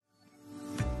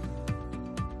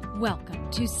Welcome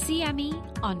to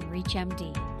CME on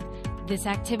ReachMD. This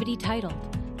activity titled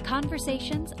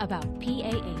Conversations About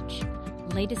PAH,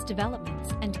 Latest Developments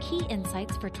and Key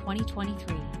Insights for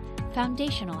 2023,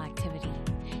 Foundational Activity,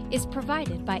 is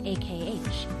provided by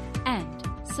AKH and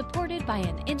supported by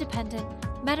an independent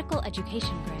medical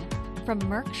education grant from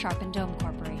Merck Sharp & Dome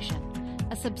Corporation,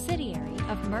 a subsidiary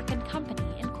of Merck & Company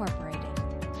Incorporated.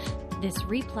 This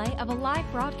replay of a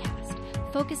live broadcast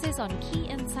focuses on key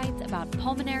insights about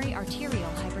pulmonary arterial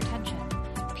hypertension,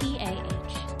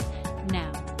 PAH.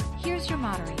 Now, here's your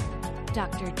moderator,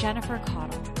 Dr. Jennifer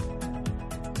Caudle.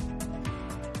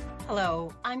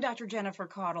 Hello, I'm Dr. Jennifer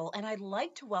Caudle, and I'd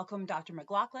like to welcome Dr.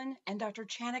 McLaughlin and Dr.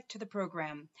 Chanik to the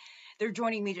program. They're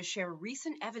joining me to share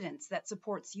recent evidence that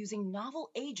supports using novel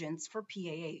agents for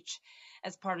PAH.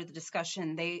 As part of the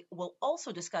discussion, they will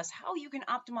also discuss how you can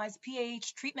optimize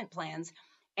PAH treatment plans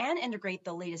and integrate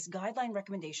the latest guideline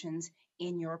recommendations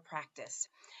in your practice.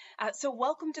 So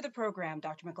welcome to the program,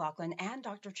 Dr. McLaughlin and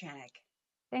Dr. Chanik.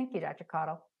 Thank you, Dr.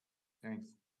 Caudle. Thanks.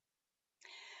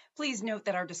 Please note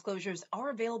that our disclosures are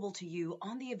available to you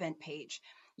on the event page.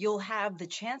 You'll have the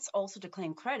chance also to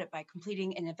claim credit by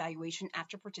completing an evaluation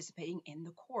after participating in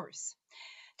the course.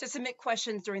 To submit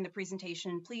questions during the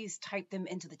presentation, please type them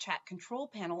into the chat control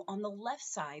panel on the left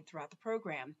side throughout the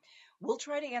program. We'll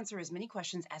try to answer as many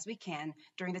questions as we can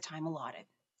during the time allotted.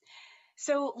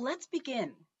 So let's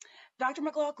begin. Dr.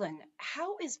 McLaughlin,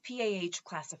 how is PAH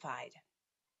classified?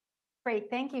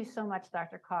 Great. Thank you so much,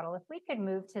 Dr. Caudle. If we could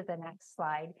move to the next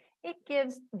slide, it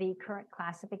gives the current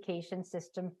classification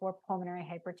system for pulmonary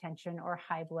hypertension or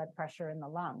high blood pressure in the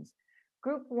lungs.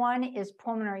 Group 1 is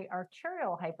pulmonary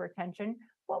arterial hypertension,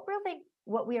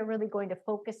 what we are really going to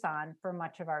focus on for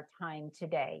much of our time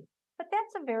today. But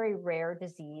that's a very rare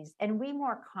disease, and we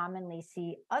more commonly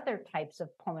see other types of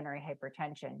pulmonary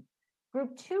hypertension.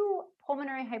 Group 2,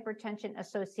 pulmonary hypertension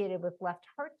associated with left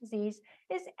heart disease,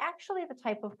 is actually the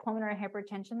type of pulmonary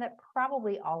hypertension that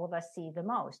probably all of us see the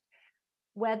most.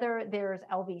 Whether there's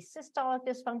LV systolic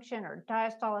dysfunction or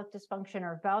diastolic dysfunction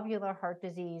or valvular heart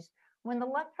disease, when the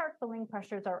left heart filling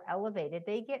pressures are elevated,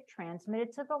 they get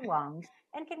transmitted to the lungs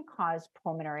and can cause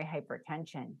pulmonary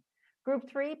hypertension. Group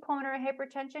 3 pulmonary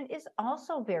hypertension is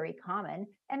also very common,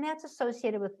 and that's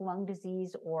associated with lung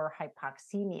disease or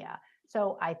hypoxemia.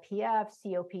 So IPF,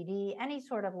 COPD, any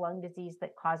sort of lung disease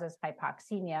that causes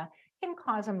hypoxemia can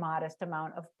cause a modest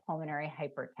amount of pulmonary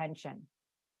hypertension.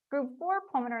 Group 4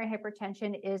 pulmonary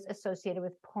hypertension is associated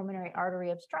with pulmonary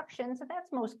artery obstruction, so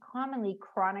that's most commonly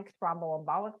chronic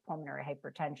thromboembolic pulmonary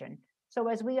hypertension. So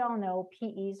as we all know,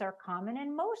 PEs are common,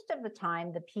 and most of the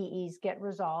time the PEs get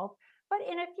resolved, but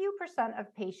in a few percent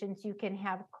of patients, you can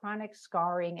have chronic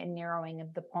scarring and narrowing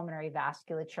of the pulmonary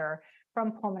vasculature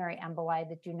from pulmonary emboli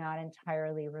that do not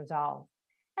entirely resolve.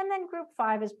 And then group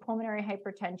 5 is pulmonary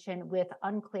hypertension with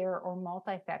unclear or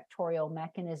multifactorial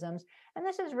mechanisms. And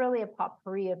this is really a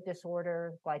potpourri of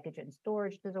disorders, glycogen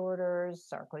storage disorders,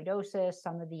 sarcoidosis,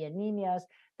 some of the anemias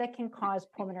that can cause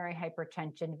pulmonary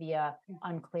hypertension via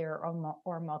unclear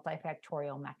or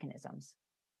multifactorial mechanisms.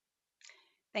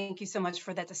 Thank you so much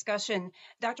for that discussion.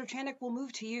 Dr. Chanik, we'll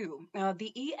move to you.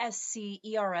 The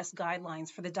ESC-ERS guidelines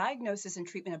for the diagnosis and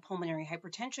treatment of pulmonary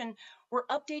hypertension were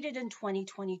updated in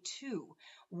 2022.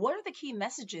 What are the key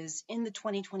messages in the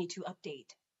 2022 update?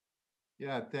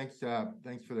 Yeah, thanks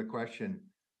for the question.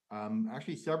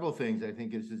 Actually, several things. I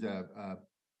think this is a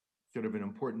sort of an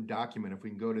important document. If we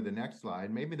can go to the next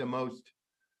slide, maybe the most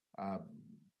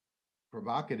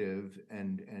provocative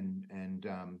and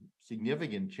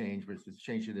significant change was this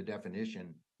change to the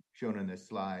definition shown in this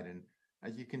slide. And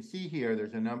as you can see here,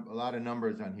 there's a lot of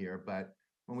numbers on here, but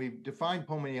when we define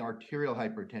pulmonary arterial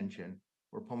hypertension,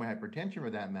 or pulmonary hypertension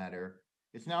for that matter,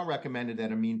 it's now recommended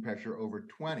that a mean pressure over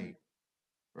 20,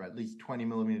 or at least 20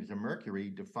 millimeters of mercury,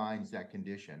 defines that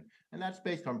condition. And that's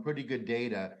based on pretty good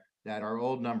data that our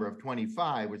old number of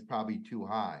 25 was probably too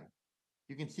high.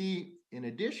 You can see, in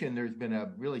addition, there's been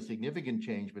a really significant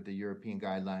change with the European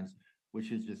guidelines, which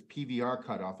is this PVR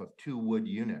cutoff of 2 Wood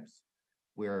units,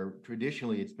 where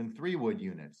traditionally it's been 3 Wood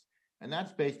units. And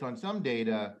that's based on some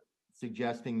data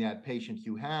suggesting that patients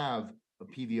who have a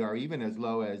PVR even as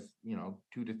low as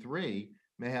 2 to 3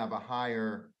 may have a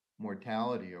higher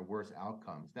mortality or worse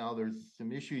outcomes. Now, there's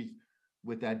some issues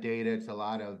with that data.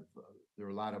 There are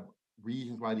a lot of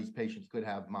reasons why these patients could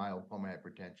have mild pulmonary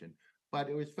hypertension. But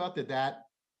it was felt that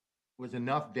was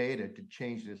enough data to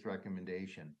change this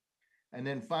recommendation. And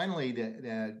then finally,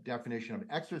 the definition of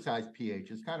exercise pH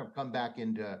has kind of come back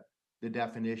into the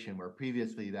definition where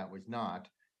previously that was not.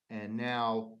 And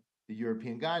now the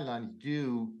European guidelines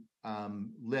do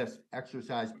list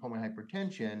exercise pulmonary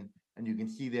hypertension, and you can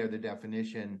see there the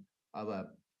definition of a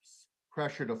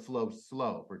pressure to flow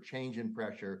slope, or change in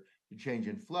pressure to change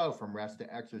in flow from rest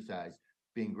to exercise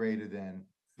being greater than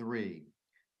 3,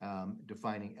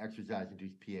 defining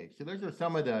exercise-induced PAH. So those are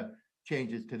some of the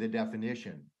changes to the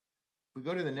definition. If we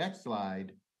go to the next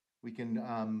slide, we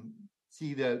can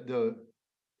see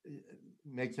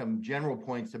make some general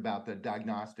points about the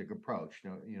diagnostic approach.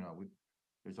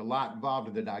 There's a lot involved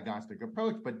in the diagnostic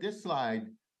approach, but this slide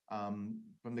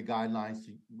from the guidelines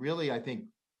really, I think,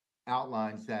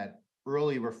 outlines that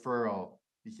early referral,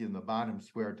 you see in the bottom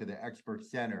square, to the expert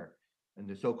center, and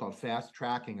the so-called fast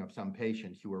tracking of some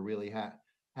patients who are really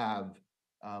have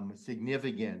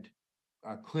significant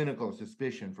clinical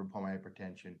suspicion for pulmonary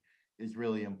hypertension is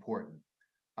really important.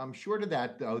 Short of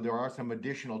that, though, there are some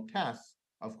additional tests,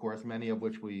 of course, many of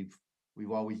which we've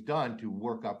always done to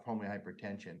work up pulmonary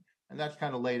hypertension. And that's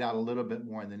kind of laid out a little bit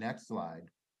more in the next slide,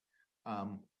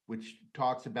 which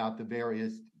talks about the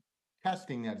various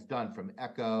testing that's done, from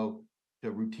echo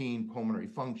to routine pulmonary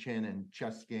function and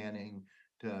chest scanning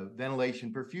to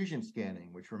ventilation perfusion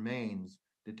scanning, which remains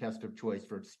the test of choice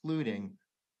for excluding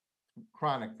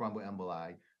chronic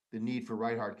thromboemboli, the need for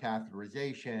right heart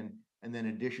catheterization, and then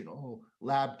additional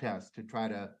lab tests to try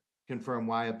to confirm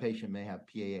why a patient may have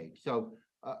PAH. So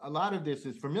a lot of this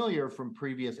is familiar from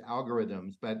previous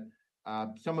algorithms, but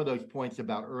some of those points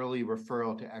about early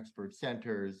referral to expert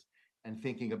centers and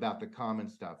thinking about the common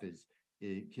stuff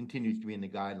it continues to be in the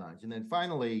guidelines. And then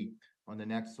finally, on the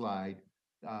next slide,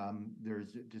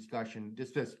 there's a discussion.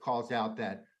 This just calls out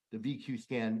that the VQ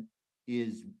scan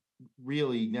is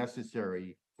really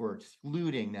necessary for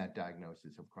excluding that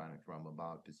diagnosis of chronic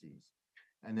thromboembolic disease.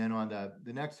 And then on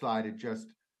the next slide, it just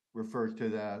refers to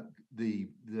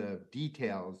the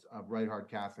details of right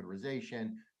heart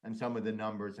catheterization and some of the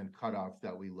numbers and cutoffs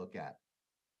that we look at.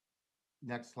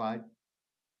 Next slide.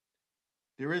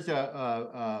 There is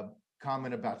a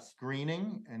comment about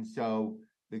screening, and so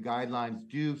the guidelines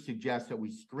do suggest that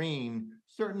we screen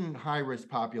certain high-risk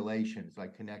populations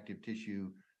like connective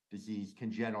tissue disease,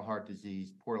 congenital heart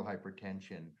disease, portal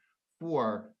hypertension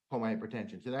for pulmonary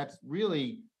hypertension. So that's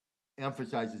really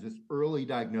emphasizes this early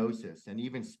diagnosis and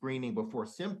even screening before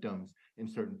symptoms in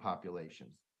certain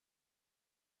populations.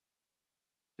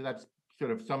 So that's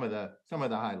sort of some of the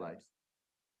highlights.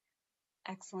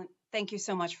 Excellent. Thank you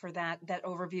so much for that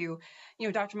overview.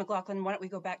 Dr. McLaughlin, why don't we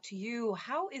go back to you?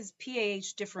 How is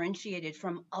PAH differentiated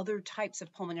from other types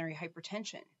of pulmonary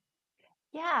hypertension?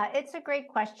 Yeah, it's a great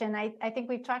question. I think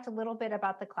we've talked a little bit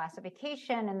about the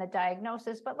classification and the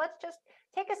diagnosis, but let's just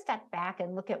take a step back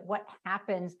and look at what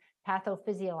happens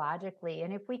pathophysiologically.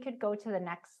 And if we could go to the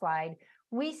next slide,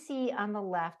 we see on the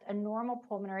left a normal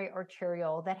pulmonary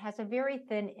arteriole that has a very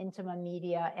thin intima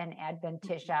media and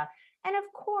adventitia. And of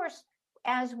course,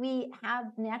 as we have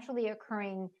naturally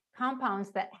occurring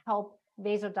compounds that help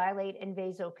vasodilate and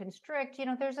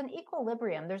vasoconstrict, there's an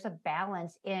equilibrium, there's a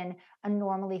balance in a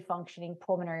normally functioning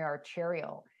pulmonary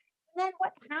arteriole. And then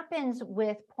what happens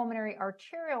with pulmonary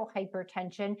arterial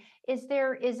hypertension is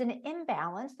there is an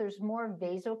imbalance. There's more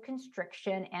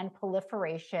vasoconstriction and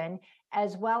proliferation,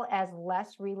 as well as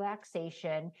less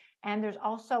relaxation. And there's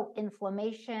also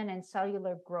inflammation and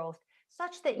cellular growth,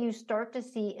 such that you start to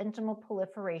see intimal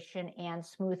proliferation and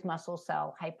smooth muscle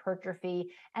cell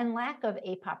hypertrophy and lack of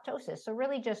apoptosis. So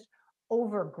really just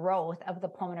overgrowth of the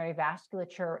pulmonary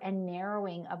vasculature and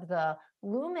narrowing of the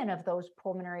lumen of those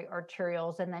pulmonary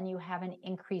arterioles. And then you have an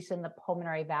increase in the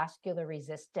pulmonary vascular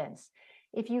resistance.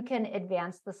 If you can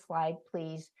advance the slide,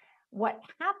 please. What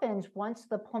happens once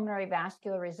the pulmonary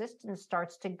vascular resistance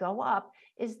starts to go up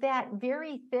is that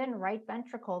very thin right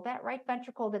ventricle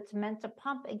that's meant to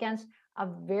pump against a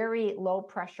very low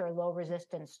pressure, low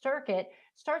resistance circuit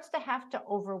starts to have to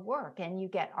overwork, and you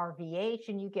get RVH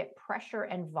and you get pressure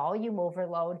and volume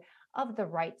overload of the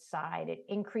right side. It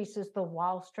increases the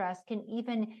wall stress, can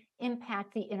even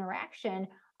impact the interaction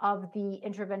of the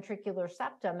intraventricular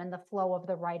septum and the flow of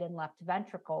the right and left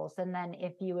ventricles. And then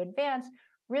if you advance,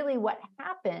 really what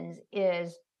happens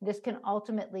is this can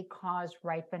ultimately cause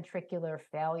right ventricular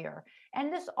failure.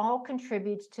 And this all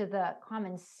contributes to the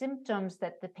common symptoms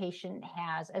that the patient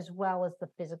has, as well as the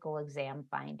physical exam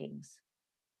findings.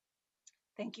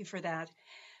 Thank you for that.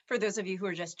 For those of you who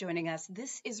are just joining us,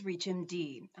 this is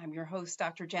ReachMD. I'm your host,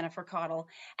 Dr. Jennifer Cottle,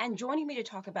 and joining me to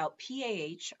talk about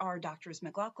PAH are Drs.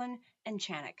 McLaughlin and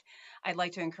Chanik. I'd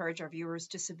like to encourage our viewers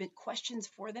to submit questions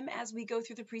for them as we go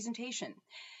through the presentation.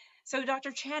 So, Dr.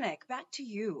 Chanik, back to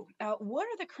you. What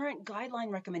are the current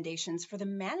guideline recommendations for the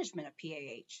management of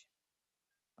PAH?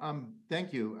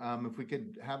 Thank you. If we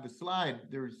could have the slide,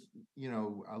 there's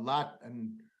a lot,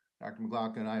 and Dr.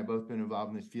 McLaughlin and I have both been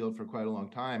involved in this field for quite a long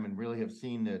time and really have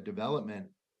seen the development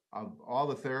of all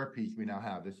the therapies we now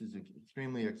have. This is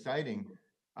extremely exciting,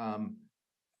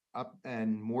 up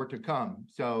and more to come.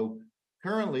 So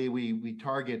currently we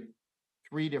target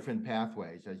 3 different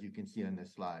pathways, as you can see on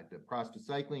this slide: the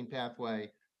prostacyclin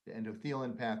pathway, the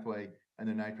endothelin pathway, and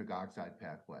the nitric oxide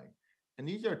pathway. And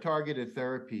these are targeted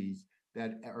therapies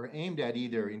that are aimed at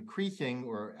either increasing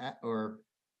or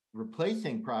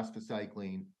replacing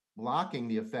prostacyclin, blocking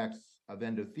the effects of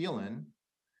endothelin,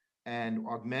 and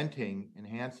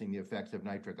enhancing the effects of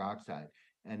nitric oxide,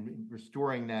 and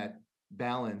restoring that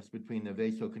balance between the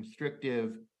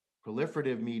vasoconstrictive,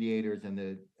 proliferative mediators and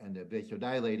the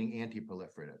vasodilating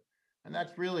antiproliferative. And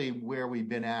that's really where we've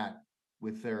been at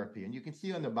with therapy. And you can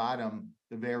see on the bottom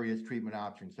the various treatment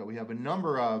options. So we have a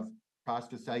number of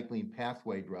prostacyclin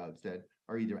pathway drugs that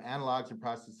are either analogs of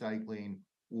prostacyclin,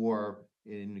 or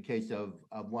in the case of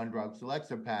one drug,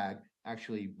 selexipag,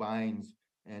 actually binds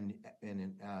and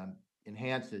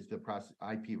enhances the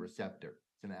IP receptor.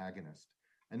 It's an agonist.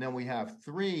 And then we have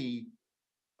 3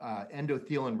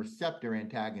 endothelin receptor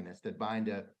antagonists that bind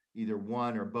to either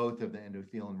one or both of the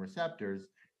endothelin receptors.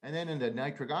 And then in the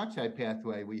nitric oxide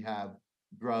pathway, we have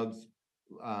drugs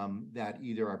that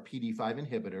either are PDE5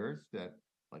 inhibitors, that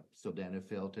like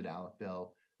sildenafil, tadalafil,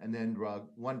 and then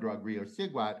one drug,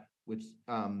 riociguat, which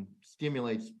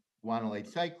stimulates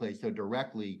guanylate cyclase, so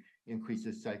directly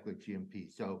increases cyclic GMP.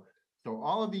 So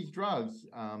all of these drugs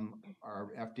are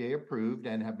FDA approved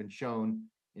and have been shown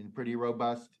in pretty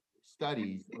robust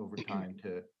studies over time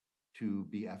to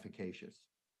be efficacious.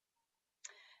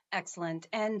 Excellent.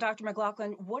 And Dr.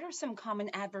 McLaughlin, what are some common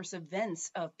adverse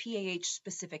events of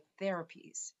PAH-specific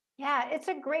therapies? Yeah, it's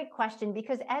a great question,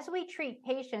 because as we treat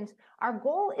patients, our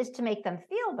goal is to make them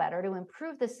feel better, to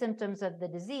improve the symptoms of the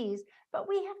disease, but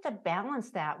we have to balance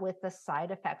that with the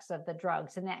side effects of the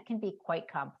drugs, and that can be quite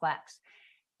complex.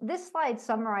 This slide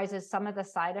summarizes some of the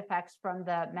side effects from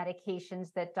the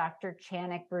medications that Dr.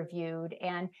 Chanik reviewed.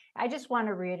 And I just want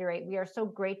to reiterate, we are so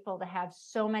grateful to have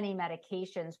so many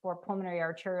medications for pulmonary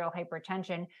arterial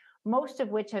hypertension, most of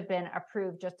which have been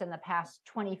approved just in the past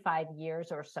 25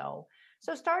 years or so.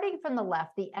 So starting from the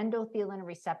left, the endothelin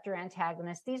receptor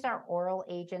antagonists, these are oral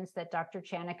agents that Dr.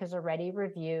 Chanik has already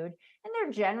reviewed, and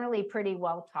they're generally pretty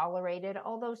well tolerated,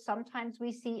 although sometimes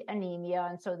we see anemia,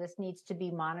 and so this needs to be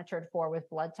monitored for with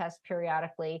blood tests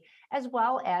periodically, as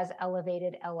well as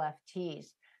elevated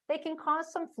LFTs. They can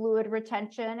cause some fluid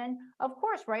retention, and of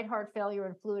course, right heart failure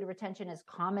and fluid retention is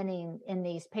common in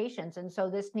these patients, and so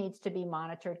this needs to be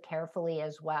monitored carefully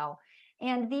as well.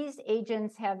 And these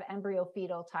agents have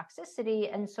embryo-fetal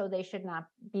toxicity, and so they should not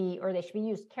be, or they should be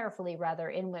used carefully, rather,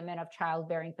 in women of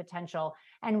childbearing potential.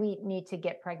 And we need to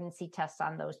get pregnancy tests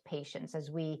on those patients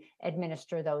as we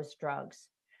administer those drugs.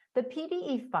 The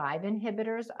PDE5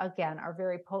 inhibitors, again, are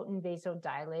very potent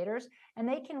vasodilators, and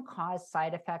they can cause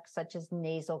side effects such as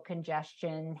nasal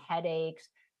congestion, headaches,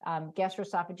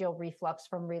 gastroesophageal reflux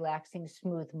from relaxing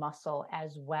smooth muscle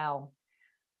as well.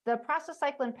 The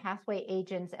prostacyclin pathway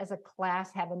agents as a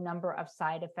class have a number of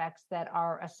side effects that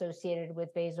are associated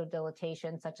with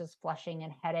vasodilatation, such as flushing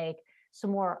and headache.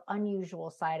 Some more unusual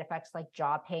side effects like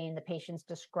jaw pain. The patients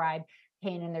describe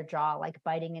pain in their jaw, like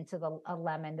biting into a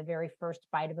lemon, the very first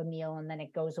bite of a meal, and then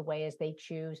it goes away as they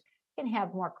choose. Can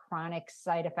have more chronic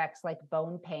side effects like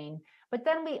bone pain. But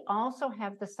then we also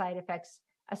have the side effects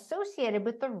associated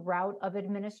with the route of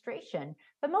administration.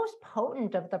 The most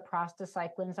potent of the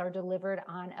prostacyclins are delivered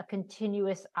on a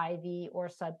continuous IV or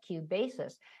sub-Q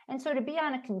basis. And so to be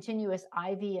on a continuous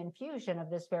IV infusion of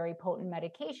this very potent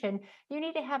medication, you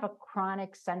need to have a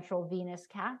chronic central venous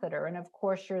catheter. And of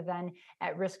course, you're then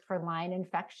at risk for line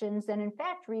infections and, in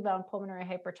fact, rebound pulmonary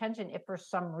hypertension if for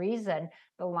some reason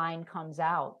the line comes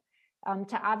out.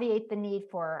 To obviate the need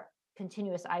for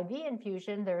continuous IV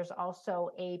infusion, there's also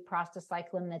a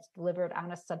prostacyclin that's delivered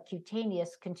on a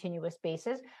subcutaneous continuous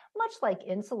basis, much like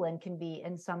insulin can be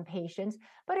in some patients.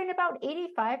 But in about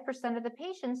 85% of the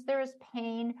patients, there is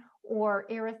pain or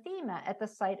erythema at the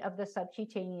site of the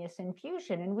subcutaneous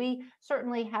infusion. And we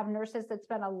certainly have nurses that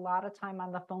spend a lot of time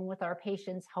on the phone with our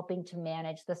patients, helping to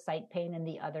manage the site pain and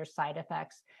the other side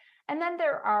effects. And then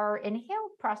there are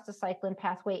inhaled prostacyclin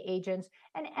pathway agents,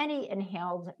 and any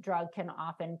inhaled drug can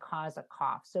often cause a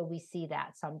cough. So we see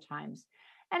that sometimes.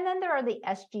 And then there are the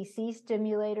SGC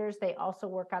stimulators. They also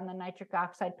work on the nitric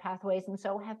oxide pathways, and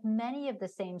so have many of the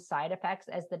same side effects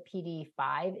as the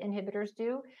PDE5 inhibitors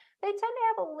do. They tend to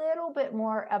have a little bit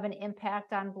more of an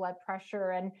impact on blood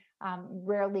pressure and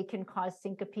rarely can cause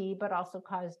syncope, but also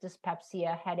cause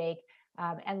dyspepsia, headache,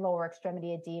 and lower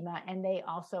extremity edema. And they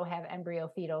also have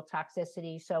embryo-fetal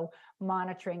toxicity. So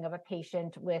monitoring of a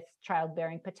patient with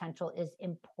childbearing potential is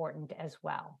important as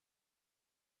well.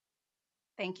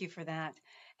 Thank you for that.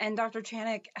 And Dr.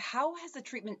 Chanik, how has the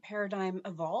treatment paradigm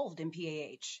evolved in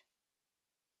PAH?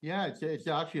 Yeah, it's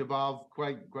actually evolved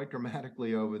quite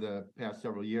dramatically over the past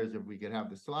several years. If we could have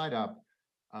the slide up,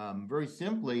 very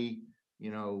simply,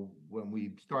 when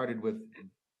we started with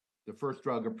the first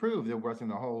drug approved, there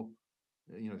wasn't a whole,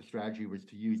 the strategy was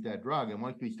to use that drug. And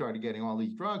once we started getting all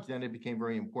these drugs, then it became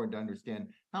very important to understand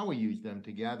how we use them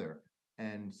together.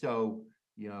 And so,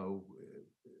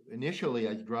 initially,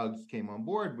 as drugs came on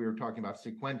board, we were talking about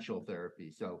sequential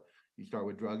therapy. So you start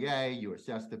with drug A, you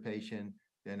assess the patient,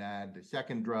 then add the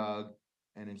second drug,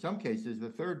 and in some cases, the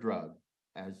third drug,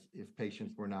 as if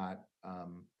patients were not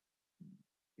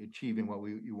achieving what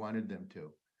you wanted them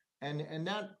to. And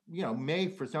that, may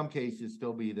for some cases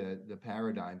still be the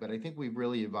paradigm, but I think we've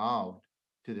really evolved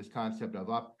to this concept of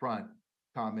upfront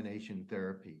combination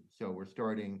therapy. So we're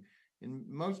starting, in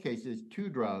most cases, two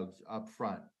drugs up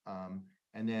front,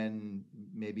 and then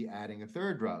maybe adding a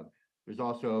third drug. There's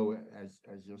also, as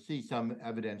you'll see, some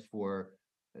evidence for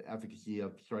efficacy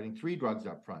of starting three drugs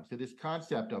up front. So this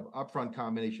concept of upfront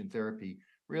combination therapy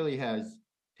really has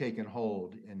taken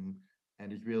hold and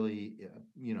is really,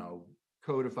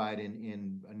 codified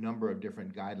in a number of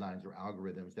different guidelines or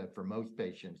algorithms that for most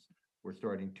patients, we're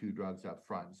starting two drugs up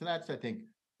front. So that's, I think,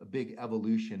 a big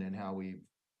evolution in how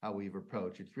we've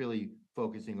approached. It's really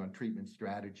focusing on treatment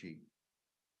strategy.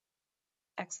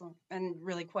 Excellent, and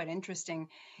really quite interesting.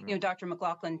 Yeah. Dr.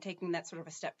 McLaughlin, taking that sort of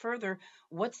a step further,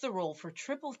 what's the role for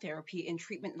triple therapy in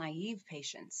treatment naive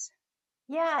patients?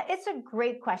 Yeah, it's a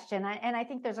great question. And I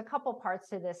think there's a couple parts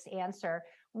to this answer.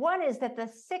 One is that the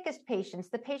sickest patients,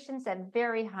 the patients at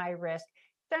very high risk,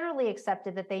 generally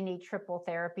accepted that they need triple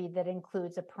therapy that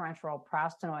includes a parenteral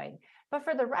prostanoid. But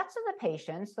for the rest of the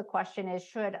patients, the question is,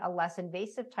 should a less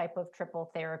invasive type of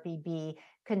triple therapy be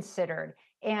considered?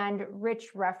 And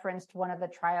Rich referenced one of the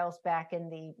trials back in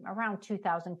the around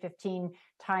 2015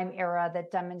 time era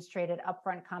that demonstrated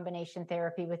upfront combination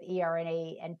therapy with ERA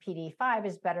and PD5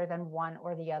 is better than one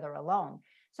or the other alone.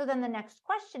 So then the next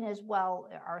question is, well,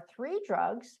 are three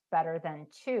drugs better than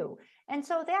two? And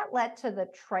so that led to the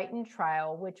Triton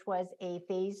trial, which was a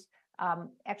phase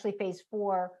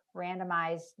 4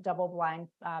 randomized double-blind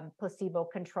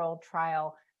placebo-controlled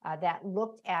trial that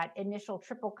looked at initial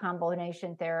triple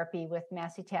combination therapy with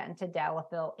macitentan,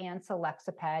 tadalafil, and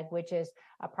selexipag, which is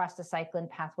a prostacyclin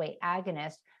pathway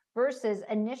agonist, versus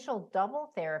initial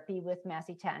double therapy with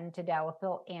macitentan,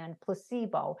 tadalafil, and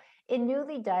placebo in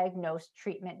newly diagnosed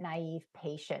treatment-naive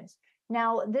patients.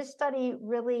 Now, this study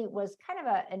really was kind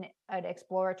of an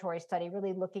exploratory study,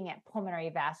 really looking at pulmonary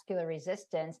vascular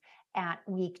resistance at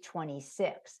week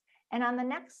 26. And on the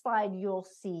next slide, you'll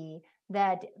see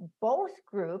that both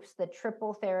groups, the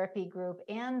triple therapy group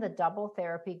and the double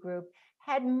therapy group,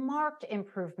 had marked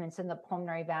improvements in the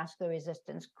pulmonary vascular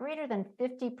resistance, greater than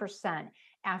 50%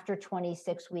 after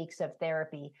 26 weeks of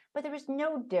therapy. But there was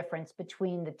no difference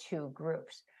between the two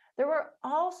groups. There were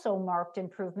also marked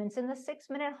improvements in the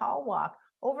 6-minute hall walk,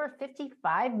 over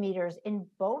 55 meters in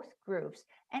both groups.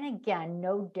 And again,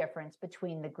 no difference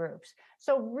between the groups.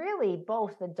 So really,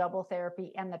 both the double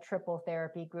therapy and the triple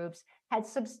therapy groups had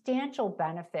substantial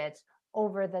benefits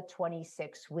over the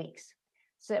 26 weeks.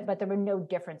 But there were no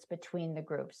difference between the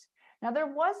groups. Now, there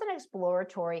was an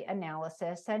exploratory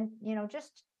analysis, and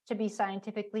just to be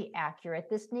scientifically accurate,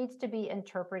 this needs to be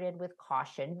interpreted with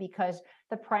caution because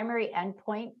the primary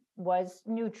endpoint was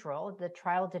neutral. The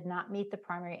trial did not meet the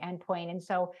primary endpoint. And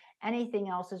so anything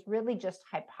else is really just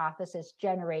hypothesis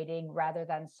generating rather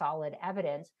than solid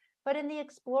evidence. But in the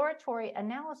exploratory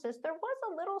analysis, there was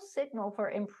a little signal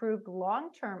for improved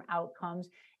long-term outcomes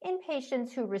in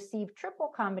patients who received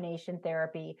triple combination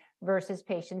therapy versus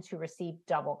patients who received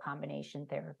double combination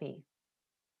therapy.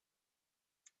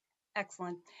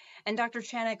 Excellent. And Dr.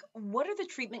 Chanik, what are the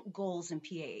treatment goals in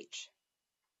PAH?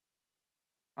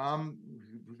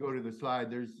 We go to the slide.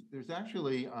 There's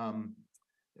actually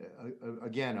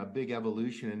again a big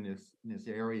evolution in this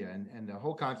area, and the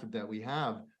whole concept that we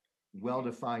have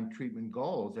well-defined treatment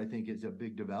goals, I think, is a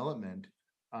big development.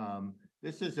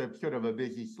 This is a sort of a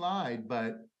busy slide,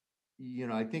 but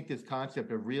I think this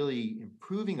concept of really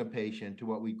improving a patient to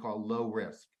what we call low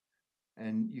risk,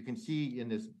 and you can see in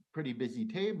this pretty busy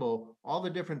table all the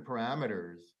different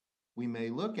parameters we may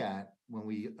look at when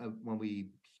we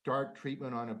start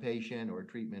treatment on a patient or a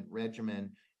treatment regimen,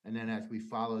 and then as we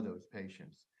follow those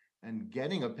patients. And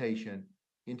getting a patient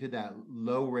into that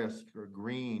low risk or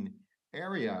green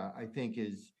area, I think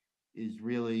is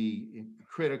really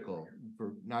critical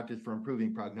for not just for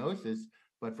improving prognosis,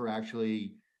 but for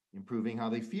actually improving how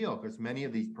they feel, because many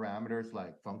of these parameters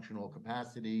like functional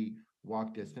capacity,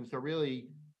 walk distance are really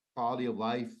quality of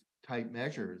life type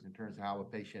measures in terms of how a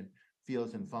patient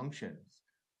feels and functions.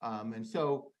 And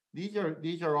so these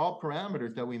are all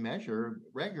parameters that we measure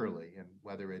regularly, and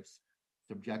whether it's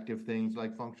subjective things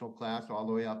like functional class all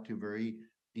the way up to very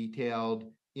detailed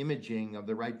imaging of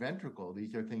the right ventricle.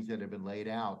 These are things that have been laid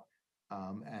out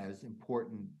as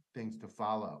important things to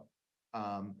follow,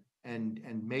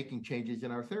 and making changes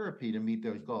in our therapy to meet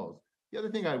those goals. The other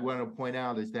thing I want to point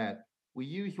out is that we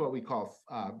use what we call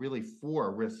really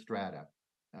 4 risk strata.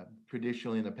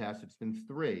 Traditionally, in the past, it's been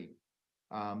 3.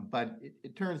 But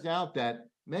it turns out that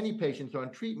many patients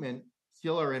on treatment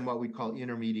still are in what we call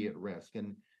intermediate risk.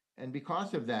 And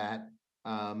because of that,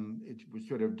 it was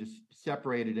sort of just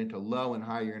separated into low and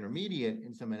higher intermediate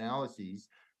in some analyses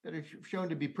that are shown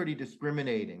to be pretty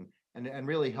discriminating, and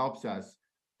really helps us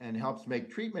and helps make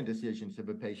treatment decisions of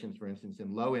a patient, for instance,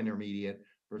 in low intermediate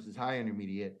versus high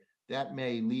intermediate. That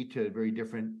may lead to very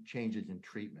different changes in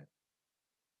treatment.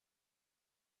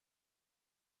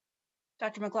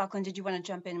 Dr. McLaughlin, did you want to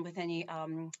jump in with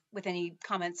any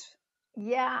comments?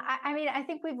 Yeah, I mean, I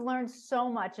think we've learned so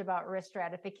much about risk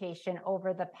stratification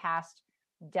over the past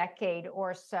decade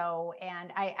or so.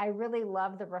 And I really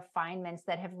love the refinements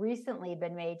that have recently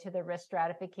been made to the risk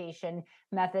stratification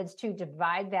methods to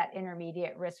divide that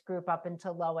intermediate risk group up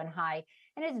into low and high.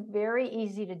 And it's very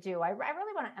easy to do. I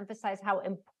really want to emphasize how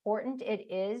important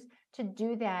it is to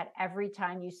do that every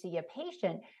time you see a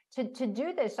patient. To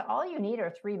do this, all you need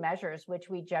are 3 measures, which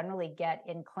we generally get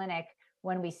in clinic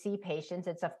when we see patients.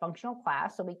 It's a functional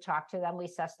class. So we talk to them, we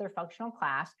assess their functional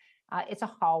class. It's a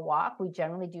hall walk. We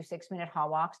generally do 6-minute hall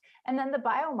walks. And then the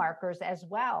biomarkers as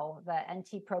well, the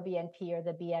NT-proBNP or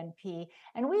the BNP.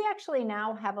 And we actually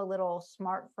now have a little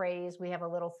smart phrase. We have a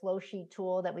little flow sheet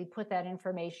tool that we put that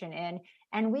information in.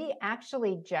 And we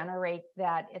actually generate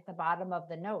that at the bottom of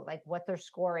the note, like what their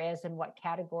score is and what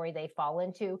category they fall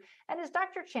into. And as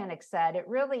Dr. Chanik said, it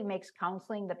really makes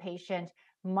counseling the patient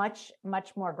much,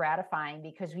 much more gratifying,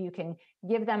 because you can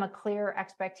give them a clear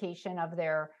expectation of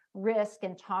their risk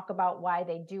and talk about why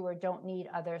they do or don't need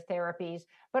other therapies.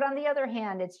 But on the other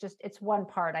hand, it's one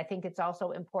part. I think it's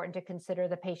also important to consider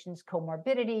the patient's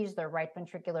comorbidities, their right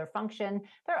ventricular function.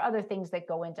 There are other things that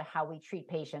go into how we treat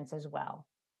patients as well.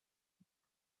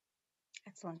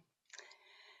 Excellent.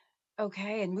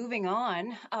 Okay, and moving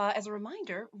on, as a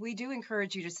reminder, we do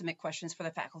encourage you to submit questions for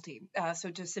the faculty. So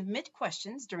to submit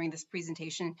questions during this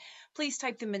presentation, please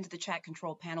type them into the chat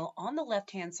control panel on the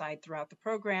left-hand side throughout the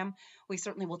program. We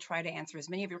certainly will try to answer as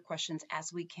many of your questions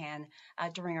as we can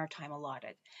during our time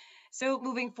allotted. So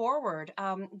moving forward,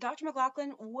 Dr.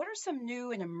 McLaughlin, what are some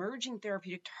new and emerging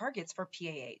therapeutic targets for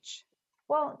PAH?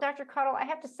 Well, Dr. Cottle, I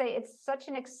have to say it's such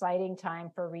an exciting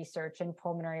time for research in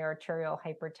pulmonary arterial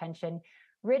hypertension.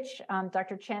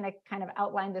 Dr. Chanik kind of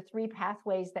outlined the 3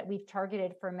 pathways that we've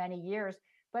targeted for many years.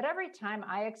 But every time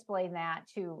I explain that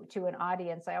to an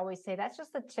audience, I always say that's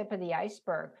just the tip of the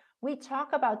iceberg. We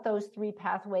talk about those 3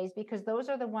 pathways because those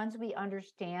are the ones we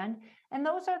understand, and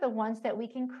those are the ones that we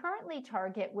can currently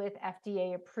target with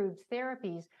FDA-approved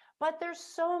therapies. But there's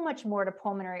so much more to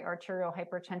pulmonary arterial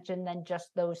hypertension than just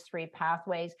those 3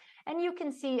 pathways. And you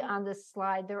can see on this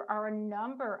slide, there are a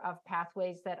number of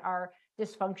pathways that are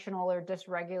dysfunctional or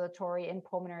dysregulatory in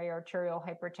pulmonary arterial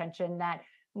hypertension that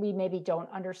we maybe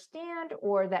don't understand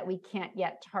or that we can't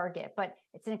yet target. But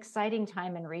it's an exciting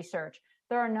time in research.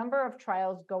 There are a number of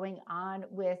trials going on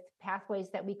with pathways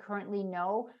that we currently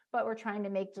know, but we're trying to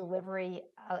make delivery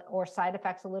or side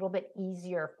effects a little bit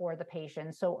easier for the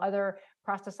patient. So other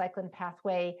prostacyclin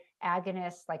pathway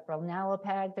agonists like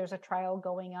ralinepag, there's a trial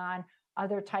going on.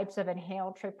 Other types of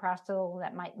inhaled treprostinil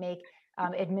that might make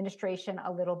administration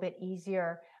a little bit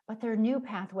easier. But there are new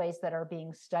pathways that are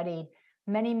being studied.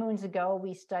 Many moons ago,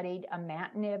 we studied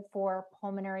imatinib for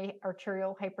pulmonary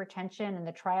arterial hypertension, and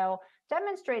the trial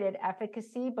demonstrated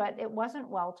efficacy, but it wasn't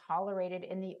well tolerated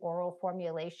in the oral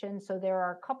formulation. So there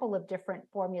are a couple of different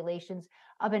formulations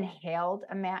of inhaled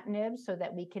imatinib so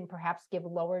that we can perhaps give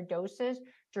lower doses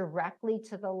directly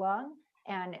to the lung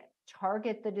and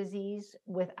target the disease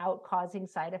without causing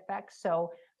side effects.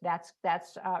 So that's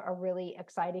a really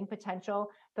exciting potential.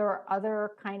 There are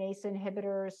other kinase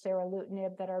inhibitors,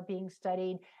 seralutinib, that are being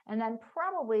studied. And then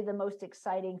probably the most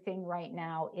exciting thing right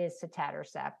now is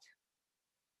sotatercept.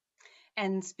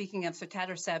 And speaking of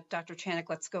sotatercept, Dr. Chanik,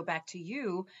 let's go back to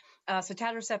you.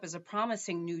 Sotatercept is a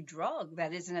promising new drug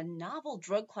that is in a novel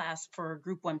drug class for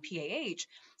Group 1 PAH.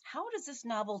 How does this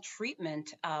novel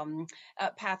treatment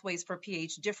pathways for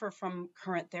PAH differ from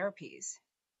current therapies?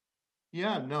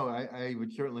 Yeah, no, I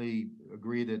would certainly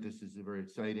agree that this is a very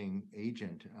exciting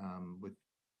agent with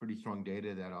pretty strong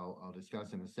data that I'll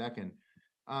discuss in a second.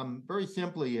 Very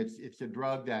simply, it's a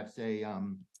drug that's a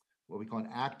what we call an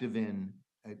activin.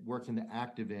 It works in the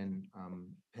activin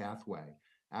pathway.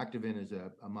 Activin is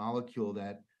a molecule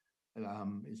that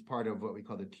is part of what we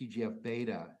call the TGF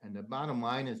beta. And the bottom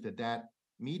line is that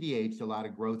mediates a lot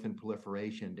of growth and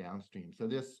proliferation downstream. So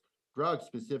this drug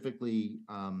specifically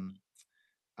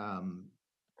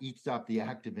eats up the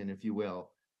activin, if you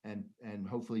will, and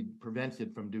hopefully prevents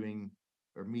it from doing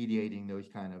or mediating those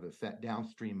kind of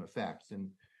downstream effects. And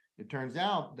it turns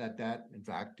out that in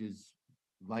fact is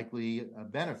likely a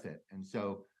benefit. And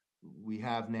so we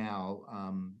have now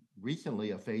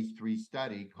recently a phase 3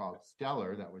 study called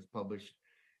Stellar that was published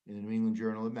in the New England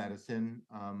Journal of Medicine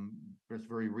just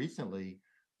very recently,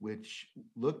 which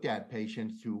looked at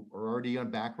patients who are already on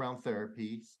background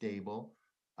therapy, stable,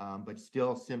 but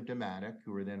still symptomatic,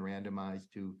 who were then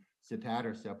randomized to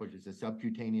sotatercept, which is a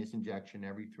subcutaneous injection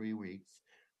every 3 weeks,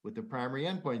 with the primary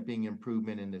endpoint being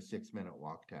improvement in the 6-minute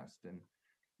walk test. And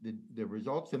the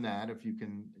results in that, if you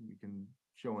can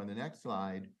show on the next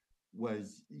slide,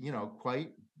 was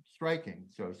quite striking.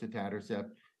 So sotatercept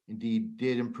indeed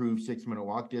did improve 6-minute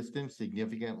walk distance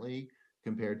significantly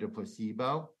compared to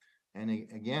placebo. And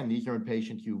again, these are in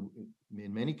patients who,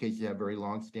 in many cases, have very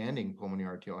long-standing pulmonary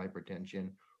arterial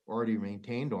hypertension, already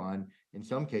maintained on, in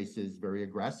some cases, very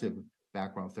aggressive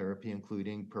background therapy,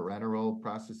 including parenteral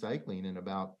prostacyclin in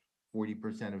about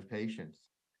 40% of patients.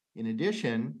 In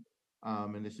addition,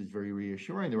 and this is very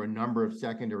reassuring, there were a number of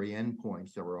secondary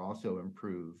endpoints that were also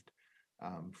improved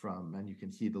and you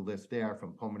can see the list there,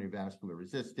 from pulmonary vascular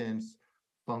resistance,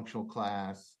 functional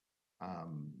class,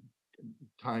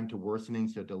 time to worsening,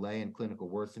 so delay in clinical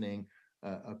worsening.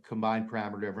 A combined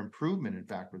parameter of improvement, in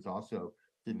fact, was also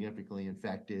significantly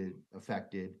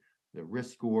affected. The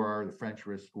risk score, the French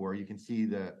risk score, you can see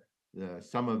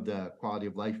some of the quality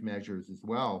of life measures as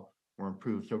well were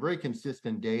improved. So very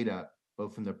consistent data,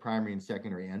 both from the primary and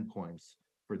secondary endpoints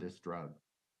for this drug.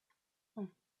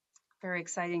 Very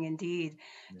exciting indeed.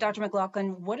 Yeah. Dr.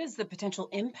 McLaughlin, what is the potential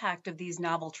impact of these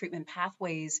novel treatment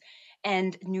pathways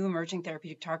and new emerging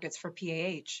therapeutic targets for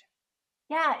PAH?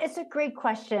 Yeah, it's a great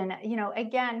question.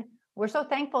 Again, we're so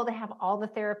thankful to have all the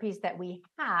therapies that we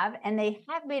have, and they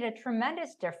have made a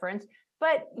tremendous difference,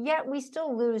 but yet we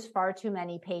still lose far too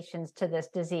many patients to this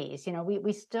disease.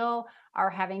 We still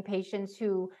are having patients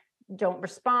who don't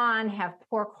respond, have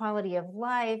poor quality of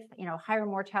life, higher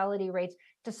mortality rates,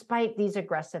 despite these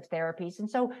aggressive therapies. And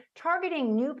so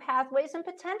targeting new pathways, and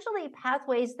potentially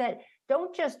pathways that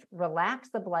don't just relax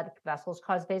the blood vessels,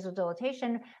 cause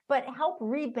vasodilatation, but help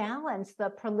rebalance the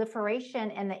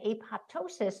proliferation and the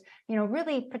apoptosis,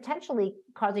 really potentially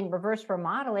causing reverse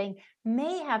remodeling,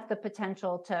 may have the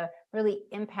potential to really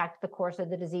impact the course of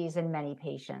the disease in many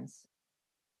patients.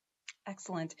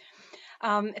 Excellent.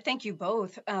 Thank you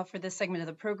both for this segment of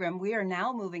the program. We are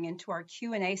now moving into our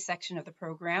Q&A section of the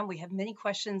program. We have many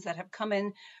questions that have come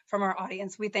in from our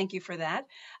audience. We thank you for that.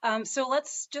 So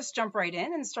let's just jump right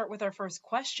in and start with our first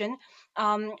question.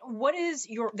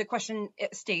 The question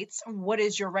states, what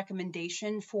is your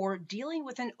recommendation for dealing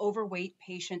with an overweight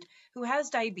patient who has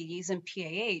diabetes and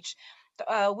PAH?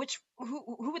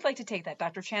 Who would like to take that,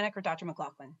 Dr. Chanik or Dr.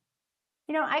 McLaughlin?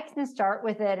 I can start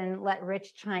with it and let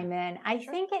Rich chime in. I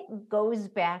think it goes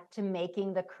back to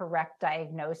making the correct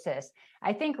diagnosis.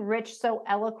 I think Rich so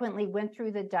eloquently went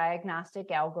through the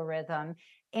diagnostic algorithm,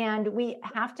 and we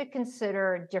have to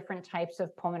consider different types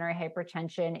of pulmonary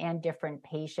hypertension and different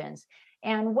patients.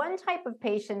 And one type of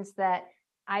patients that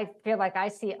I feel like I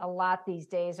see a lot these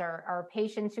days are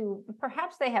patients who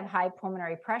perhaps they have high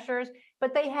pulmonary pressures,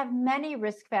 but they have many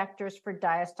risk factors for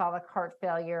diastolic heart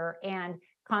failure and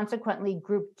consequently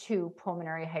group 2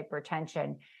 pulmonary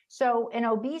hypertension. So an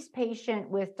obese patient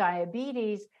with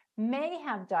diabetes may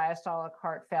have diastolic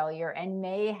heart failure and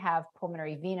may have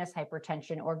pulmonary venous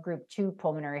hypertension or group 2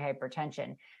 pulmonary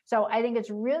hypertension. So I think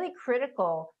it's really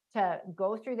critical to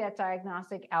go through that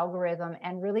diagnostic algorithm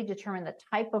and really determine the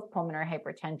type of pulmonary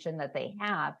hypertension that they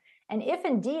have. And if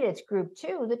indeed it's group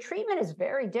 2, the treatment is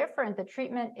very different. The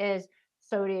treatment is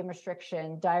sodium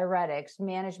restriction, diuretics,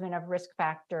 management of risk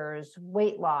factors,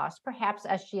 weight loss, perhaps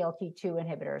SGLT2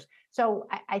 inhibitors. So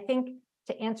I think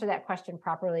to answer that question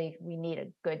properly, we need a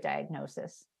good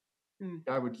diagnosis.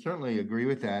 I would certainly agree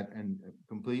with that, and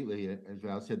completely, as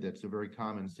Val said, that's a very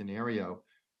common scenario.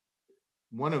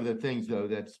 One of the things, though,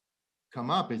 that's come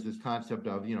up is this concept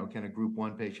of, can a group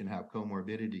 1 patient have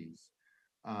comorbidities?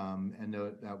 And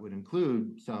that would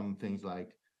include some things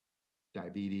like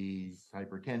diabetes,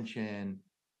 hypertension,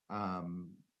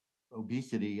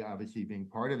 obesity, obviously being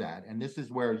part of that. And this is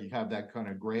where you have that kind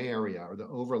of gray area or the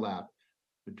overlap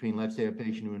between, let's say, a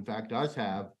patient who in fact does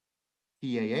have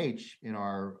PAH in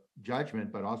our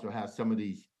judgment, but also has some of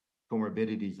these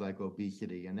comorbidities like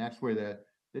obesity. And that's where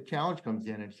the challenge comes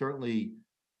in. And certainly,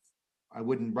 I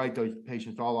wouldn't write those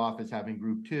patients all off as having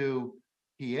group 2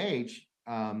 PH.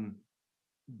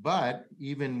 But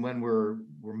even when we're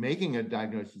making a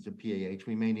diagnosis of PAH,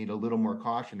 we may need a little more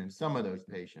caution in some of those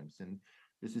patients. And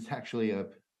this is actually a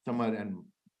somewhat, and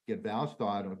get Val's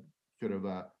thought, of sort of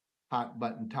a hot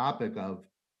button topic of,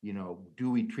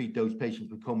 do we treat those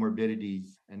patients with comorbidities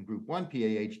and group 1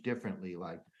 PAH differently,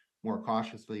 like more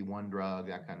cautiously, one drug,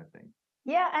 that kind of thing?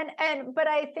 Yeah, but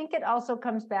I think it also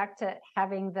comes back to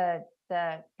having the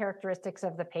characteristics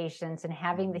of the patients and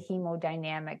having the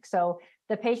hemodynamic. So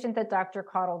the patient that Dr.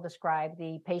 Caudle described,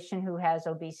 the patient who has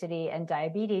obesity and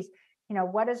diabetes,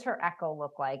 what does her echo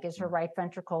look like? Is her right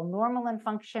ventricle normal in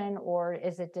function, or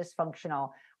is it dysfunctional?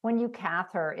 When you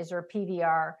cath her, is her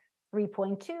PVR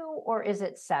 3.2 or is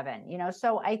it 7?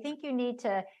 So I think you need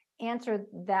to answer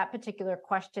that particular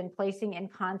question, placing in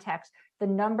context the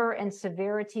number and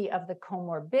severity of the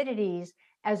comorbidities,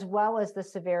 as well as the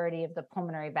severity of the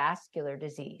pulmonary vascular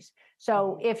disease.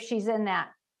 So if she's in that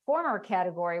former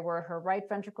category where her right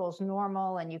ventricle is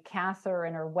normal and you cath her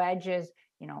and her wedge is,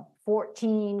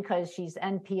 14 because she's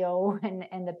NPO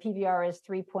and the PVR is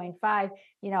 3.5,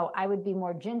 I would be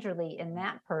more gingerly in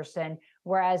that person.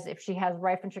 Whereas if she has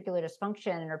right ventricular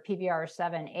dysfunction and her PVR is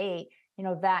 7, 8,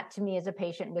 that to me is a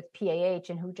patient with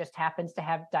PAH and who just happens to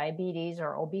have diabetes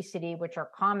or obesity, which are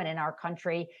common in our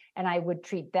country. And I would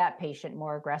treat that patient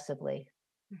more aggressively.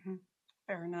 Mm-hmm.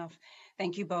 Fair enough.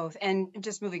 Thank you both. And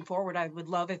just moving forward, I would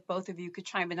love if both of you could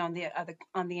chime in on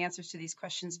the answers to these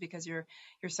questions, because you're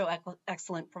so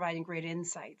excellent, providing great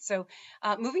insight. So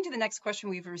moving to the next question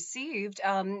we've received,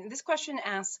 this question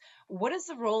asks, what is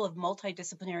the role of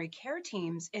multidisciplinary care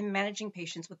teams in managing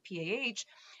patients with PAH,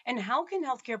 and how can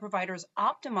healthcare providers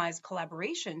optimize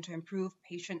collaboration to improve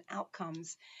patient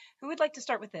outcomes? Who would like to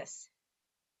start with this?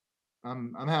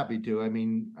 I'm happy to. I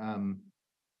mean,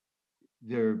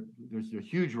 there's a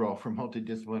huge role for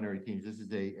multidisciplinary teams. This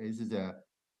is a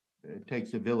it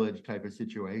takes a village type of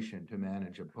situation to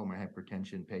manage a pulmonary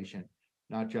hypertension patient,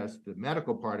 not just the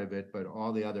medical part of it, but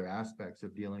all the other aspects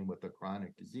of dealing with a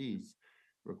chronic disease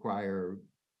require,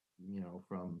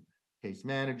 from case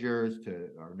managers to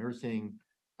our nursing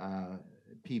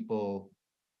people,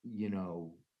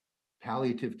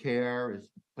 palliative care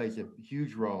plays a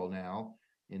huge role now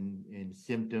in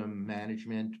symptom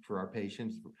management for our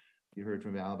patients. You heard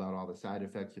from Val about all the side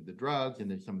effects of the drugs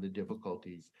and then some of the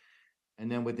difficulties.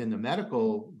 And then within the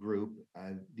medical group,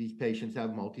 these patients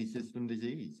have multi-system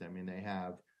disease. I mean, they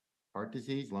have heart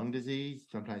disease, lung disease,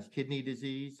 sometimes kidney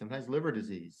disease, sometimes liver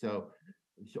disease. So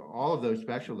all of those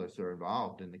specialists are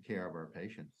involved in the care of our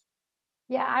patients.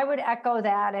 Yeah, I would echo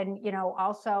that. And,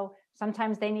 also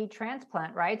sometimes they need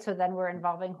transplant, right? So then we're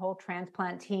involving whole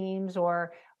transplant teams,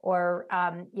 or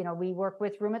we work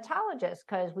with rheumatologists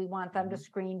because we want them to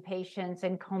screen patients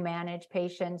and co-manage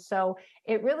patients. So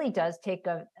it really does take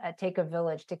a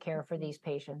village to care for these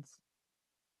patients.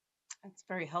 That's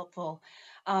very helpful.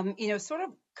 Sort of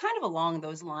kind of along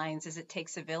those lines, as it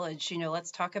takes a village,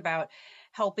 let's talk about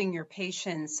helping your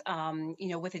patients,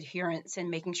 with adherence and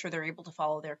making sure they're able to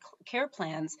follow their care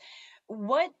plans.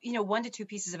 What, 1 to 2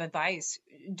 pieces of advice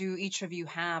do each of you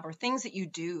have, or things that you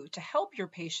do to help your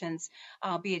patients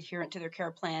be adherent to their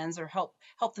care plans, or help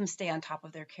them stay on top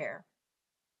of their care?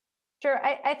 Sure.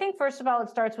 I think, first of all, it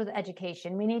starts with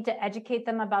education. We need to educate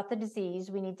them about the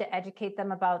disease. We need to educate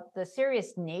them about the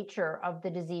serious nature of the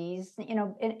disease,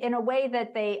 in a way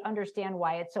that they understand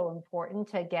why it's so important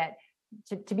to get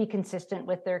to be consistent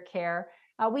with their care.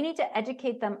 We need to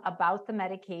educate them about the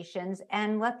medications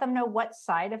and let them know what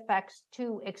side effects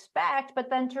to expect,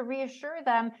 but then to reassure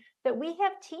them that we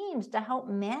have teams to help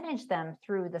manage them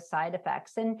through the side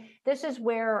effects. And this is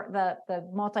where the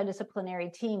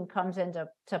multidisciplinary team comes into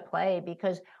play,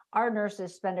 because our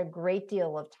nurses spend a great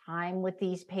deal of time with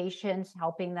these patients,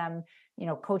 helping them,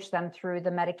 coach them through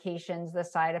the medications, the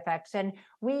side effects. And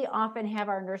we often have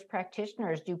our nurse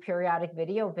practitioners do periodic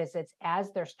video visits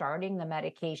as they're starting the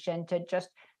medication to just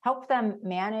help them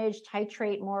manage,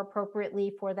 titrate more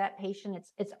appropriately for that patient.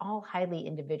 It's all highly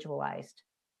individualized.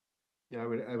 Yeah,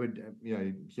 I would,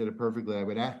 you said it perfectly. I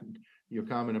would add your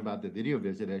comment about the video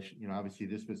visit. Obviously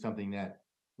this was something that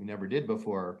we never did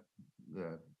before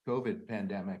the COVID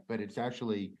pandemic, but it's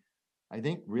actually, I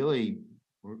think, really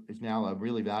is now a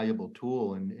really valuable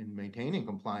tool in maintaining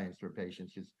compliance for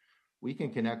patients, because we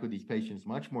can connect with these patients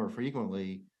much more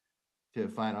frequently to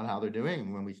find out how they're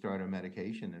doing when we start a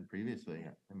medication than previously.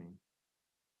 I mean,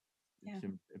 it's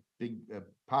a big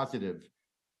positive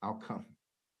outcome.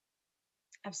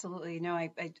 Absolutely. No, I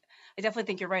definitely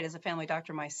think you're right. As a family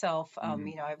doctor myself,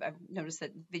 Mhm. I've noticed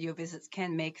that video visits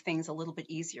can make things a little bit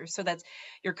easier. So that's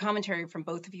your commentary from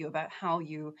both of you about how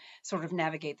you sort of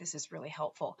navigate this is really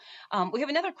helpful. We have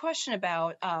another question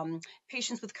about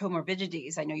patients with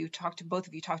comorbidities. I know both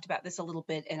of you talked about this a little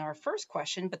bit in our first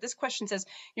question, but this question says,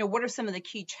 what are some of the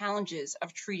key challenges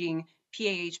of treating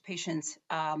PAH patients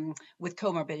with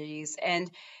comorbidities?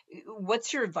 And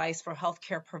what's your advice for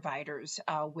healthcare providers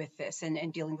with this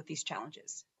and dealing with these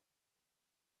challenges?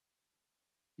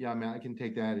 Yeah, I mean, I can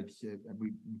take that.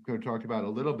 We could have talked about it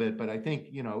a little bit, but I think,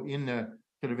 in the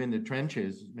sort of in the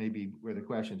trenches, maybe where the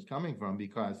question's coming from,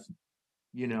 because,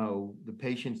 the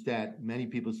patients that many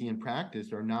people see in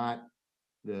practice are not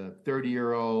the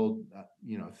 30-year-old,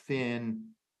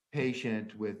 thin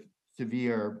patient with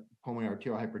severe pulmonary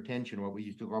arterial hypertension, what we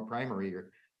used to call primary or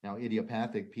now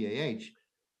idiopathic PAH.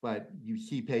 But you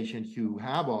see patients who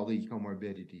have all these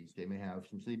comorbidities. They may have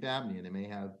some sleep apnea, they may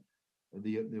have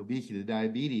the obesity, the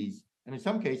diabetes, and in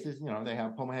some cases, they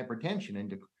have pulmonary hypertension. And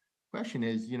the question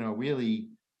is, really,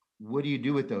 what do you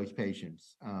do with those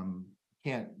patients?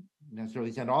 Can't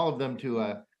necessarily send all of them to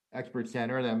a expert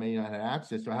center that may not have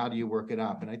access. So how do you work it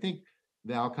up? And I think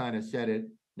Val kind of said it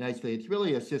nicely. It's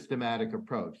really a systematic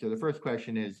approach. So the first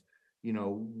question is,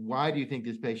 why do you think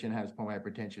this patient has pulmonary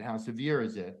hypertension? How severe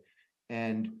is it?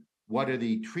 And what are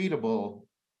the treatable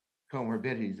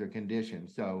comorbidities or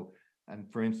conditions? So,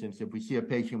 and for instance, if we see a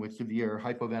patient with severe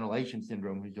hypoventilation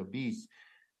syndrome who's obese,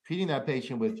 treating that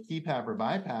patient with CPAP or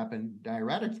BiPAP and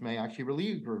diuretics may actually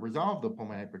relieve or resolve the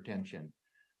pulmonary hypertension.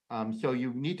 So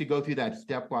you need to go through that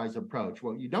stepwise approach.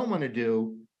 What you don't want to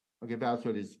do, okay,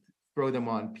 Valsworth, is throw them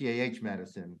on PAH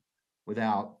medicine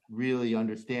without really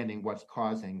understanding what's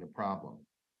causing the problem.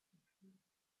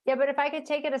 Yeah, but if I could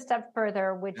take it a step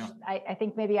further, which Yeah. I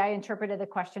think maybe I interpreted the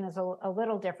question as a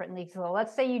little differently. So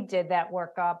let's say you did that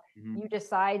workup, you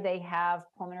decide they have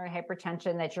pulmonary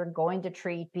hypertension that you're going to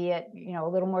treat, be it, a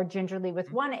little more gingerly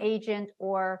with one agent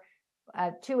or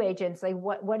two agents. Like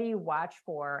what do you watch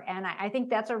for? And I think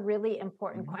that's a really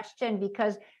important question,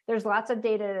 because there's lots of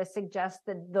data to suggest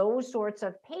that those sorts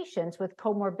of patients with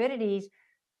comorbidities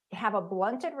have a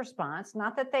blunted response,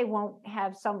 not that they won't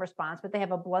have some response, but they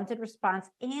have a blunted response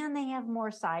and they have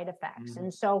more side effects.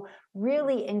 And so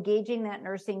really engaging that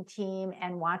nursing team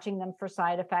and watching them for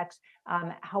side effects,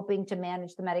 helping to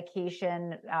manage the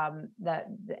medication,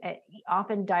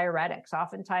 often diuretics,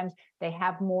 oftentimes they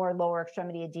have more lower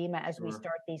extremity edema as we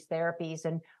start these therapies,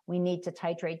 and we need to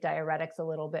titrate diuretics a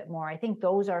little bit more. I think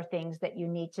those are things that you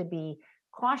need to be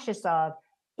cautious of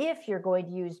if you're going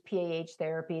to use PAH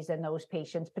therapies in those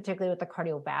patients, particularly with the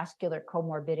cardiovascular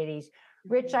comorbidities.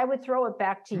 Rich, I would throw it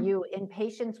back to you. In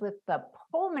patients with the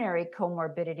pulmonary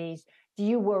comorbidities, do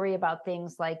you worry about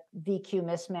things like VQ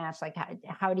mismatch? Like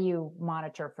how do you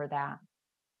monitor for that?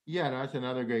 Yeah, that's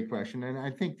another great question. And I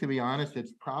think, to be honest,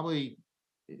 it's probably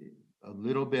a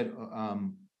little bit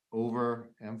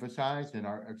overemphasized in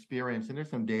our experience. And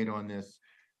there's some data on this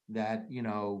that,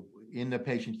 in the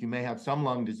patients, you may have some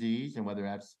lung disease, and whether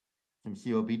that's some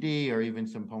COPD or even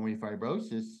some pulmonary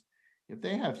fibrosis, if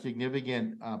they have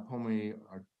significant pulmonary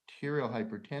arterial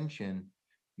hypertension,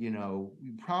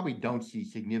 you probably don't see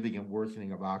significant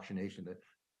worsening of oxygenation. The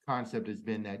concept has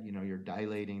been that, you're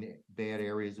dilating the bad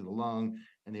areas of the lung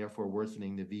and therefore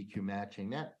worsening the VQ matching.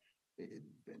 That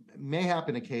may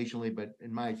happen occasionally, but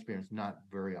in my experience, not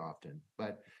very often.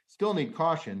 But still need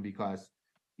caution, because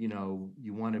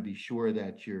you want to be sure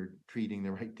that you're treating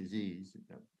the right disease.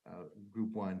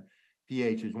 Group 1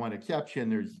 PH is one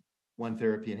exception. There's one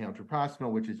therapy, inhaled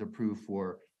treprostinil, which is approved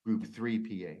for group 3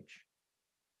 PH.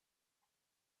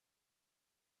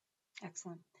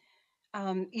 Excellent.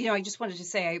 I just wanted to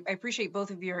say I appreciate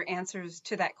both of your answers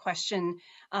to that question,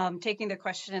 taking the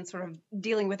question and sort of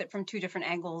dealing with it from two different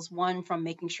angles. One, from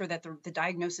making sure that the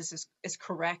diagnosis is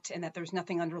correct and that there's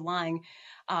nothing underlying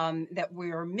that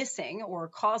we're missing or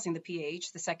causing the PAH.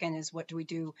 The second is, what do we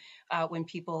do when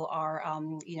people are,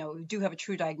 do have a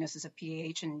true diagnosis of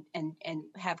PAH and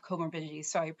have comorbidities?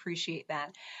 So I appreciate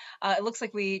that. It looks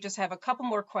like we just have a couple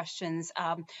more questions.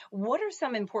 What are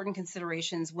some important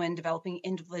considerations when developing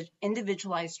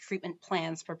individualized treatment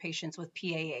plans for patients with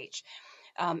PAH?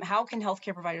 How can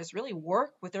healthcare providers really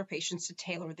work with their patients to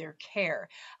tailor their care?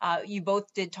 You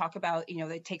both did talk about,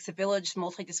 that it takes a village,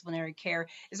 multidisciplinary care.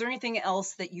 Is there anything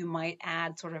else that you might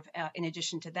add sort of in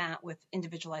addition to that with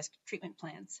individualized treatment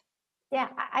plans? Yeah,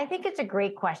 I think it's a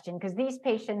great question, because these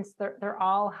patients, they're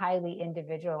all highly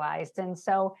individualized. And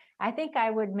so I think I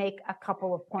would make a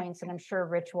couple of points, and I'm sure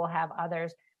Rich will have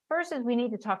others. First is we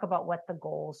need to talk about what the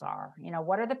goals are.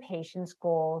 What are the patient's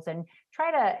goals, and try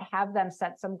to have them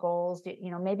set some goals.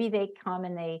 Maybe they come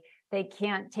and they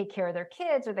can't take care of their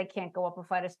kids, or they can't go up a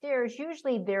flight of stairs.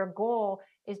 Usually their goal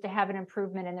is to have an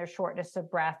improvement in their shortness of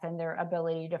breath and their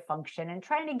ability to function, and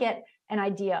trying to get an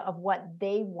idea of what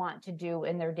they want to do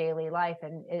in their daily life,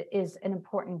 and it is an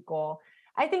important goal.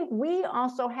 I think we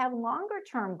also have longer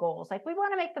term goals. Like, we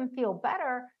want to make them feel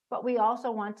better, but we also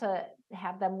want to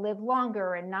have them live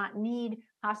longer and not need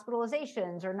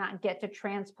hospitalizations or not get to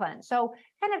transplant. So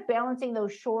kind of balancing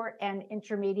those short and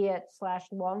intermediate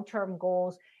 / long-term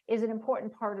goals is an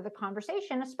important part of the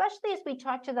conversation, especially as we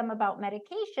talk to them about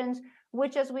medications,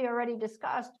 which, as we already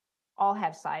discussed, all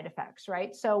have side effects,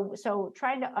 right? So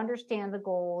trying to understand the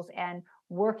goals and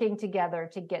working together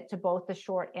to get to both the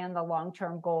short and the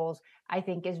long-term goals, I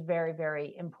think, is very,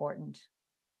 very important.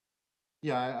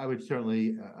 Yeah, I would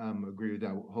certainly agree with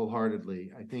that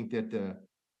wholeheartedly. I think that the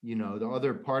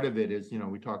other part of it is,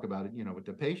 we talk about it, with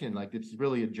the patient, like, it's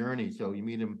really a journey. So you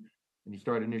meet them and you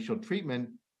start initial treatment.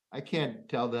 I can't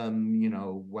tell them,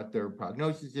 what their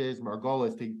prognosis is. Our goal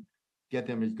is to get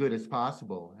them as good as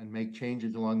possible and make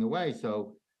changes along the way.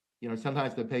 So,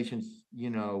 sometimes the patients,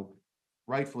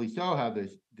 rightfully so, have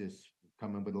this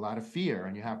come in with a lot of fear,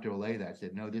 and you have to allay that. Say,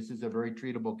 no, this is a very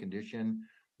treatable condition.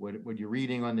 What you're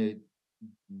reading on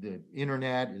the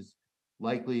internet is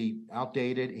likely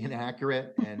outdated,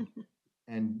 inaccurate,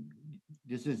 and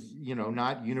this is,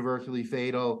 not universally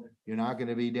fatal. You're not going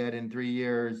to be dead in 3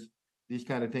 years. These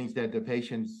kind of things that the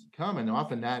patients come, and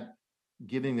often that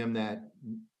giving them that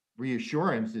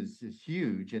reassurance is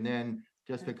huge. And then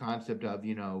just the concept of,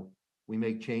 we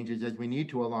make changes as we need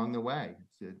to along the way.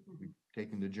 We're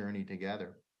taking the journey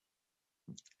together.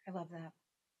 I love that.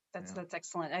 That's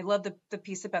excellent. I love the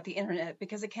piece about the internet,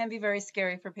 because it can be very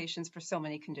scary for patients for so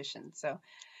many conditions. So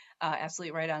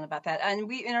absolutely right on about that.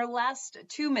 And in our last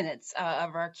 2 minutes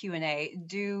of our Q&A,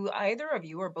 do either of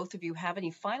you or both of you have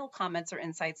any final comments or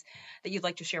insights that you'd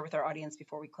like to share with our audience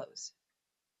before we close?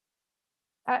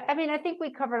 I think we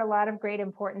covered a lot of great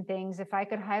important things. If I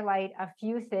could highlight a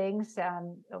few things,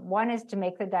 one is to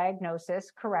make the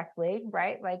diagnosis correctly,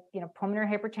 right? Like, pulmonary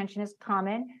hypertension is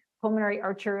common. Pulmonary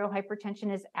arterial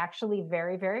hypertension is actually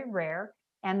very, very rare.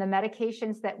 And the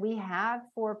medications that we have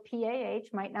for PAH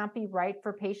might not be right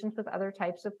for patients with other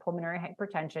types of pulmonary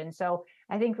hypertension. So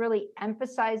I think really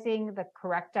emphasizing the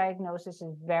correct diagnosis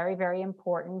is very, very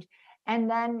important. And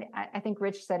then I think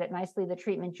Rich said it nicely, the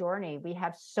treatment journey. We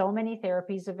have so many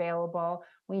therapies available.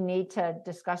 We need to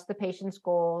discuss the patient's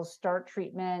goals, start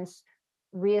treatments,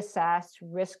 reassess,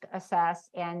 risk assess,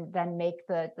 and then make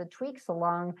the tweaks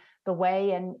along the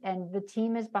way. And the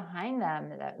team is behind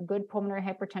them. Good pulmonary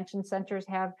hypertension centers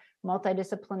have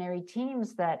multidisciplinary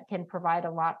teams that can provide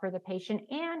a lot for the patient.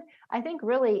 And I think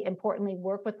really importantly,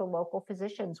 work with the local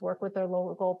physicians, work with their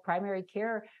local primary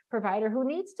care provider who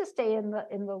needs to stay in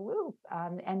the loop.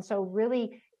 And so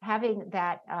really having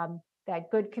that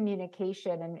good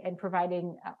communication and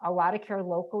providing a lot of care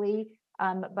locally,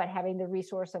 but having the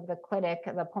resource of the clinic,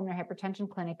 the pulmonary hypertension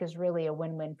clinic, is really a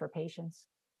win-win for patients.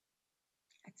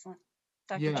 Excellent.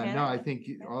 Dr. Yeah, Chan? no, I think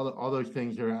all those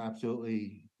things are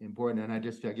absolutely important. And I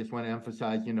just want to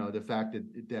emphasize, the fact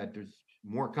that there's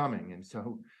more coming. And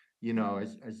so,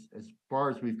 as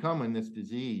far as we've come in this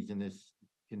disease and this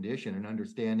condition and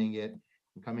understanding it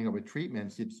and coming up with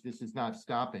treatments, this is not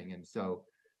stopping. And so,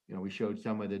 we showed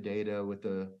some of the data with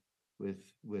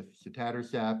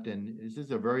sotatercept, and this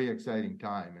is a very exciting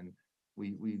time.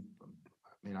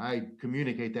 And I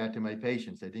communicate that to my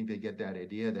patients. I think they get that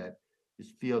idea that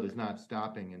this field is not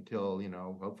stopping until,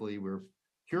 hopefully we're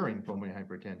curing pulmonary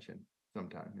hypertension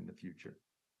sometime in the future.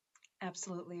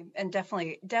 Absolutely. And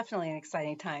definitely an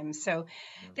exciting time. So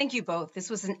thank you both.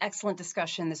 This was an excellent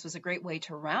discussion. This was a great way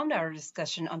to round our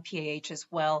discussion on PAH as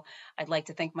well. I'd like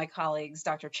to thank my colleagues,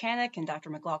 Dr. Chanik and Dr.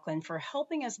 McLaughlin, for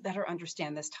helping us better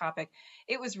understand this topic.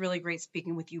 It was really great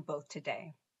speaking with you both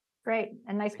today. Great.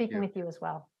 And nice speaking with you as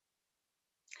well.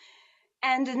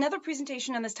 And another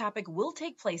presentation on this topic will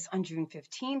take place on June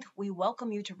 15th. We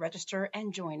welcome you to register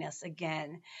and join us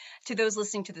again. To those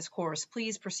listening to this course,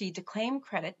 please proceed to claim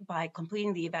credit by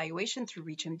completing the evaluation through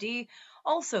ReachMD.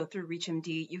 Also through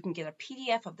ReachMD, you can get a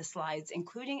PDF of the slides,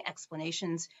 including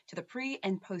explanations to the pre-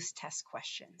 and post-test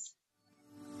questions.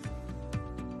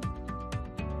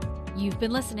 You've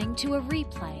been listening to a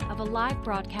replay of a live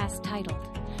broadcast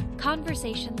titled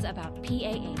Conversations about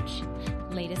PAH,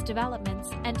 Latest Developments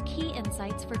and Key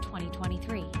Insights for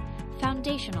 2023,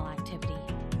 Foundational Activity.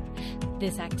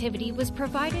 This activity was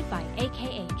provided by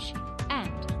AKH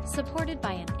and supported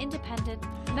by an independent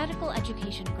medical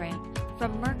education grant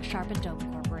from Merck Sharp &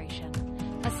 Dohme Corporation,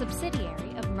 a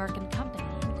subsidiary of Merck Merck & Company,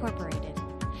 Incorporated.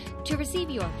 To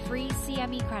receive your free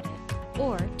CME credit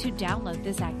or to download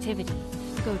this activity,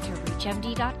 go to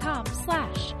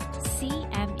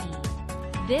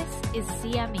reachmd.com/CME. This is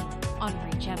CME on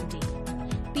ReachMD.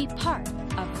 Be part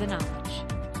of the knowledge.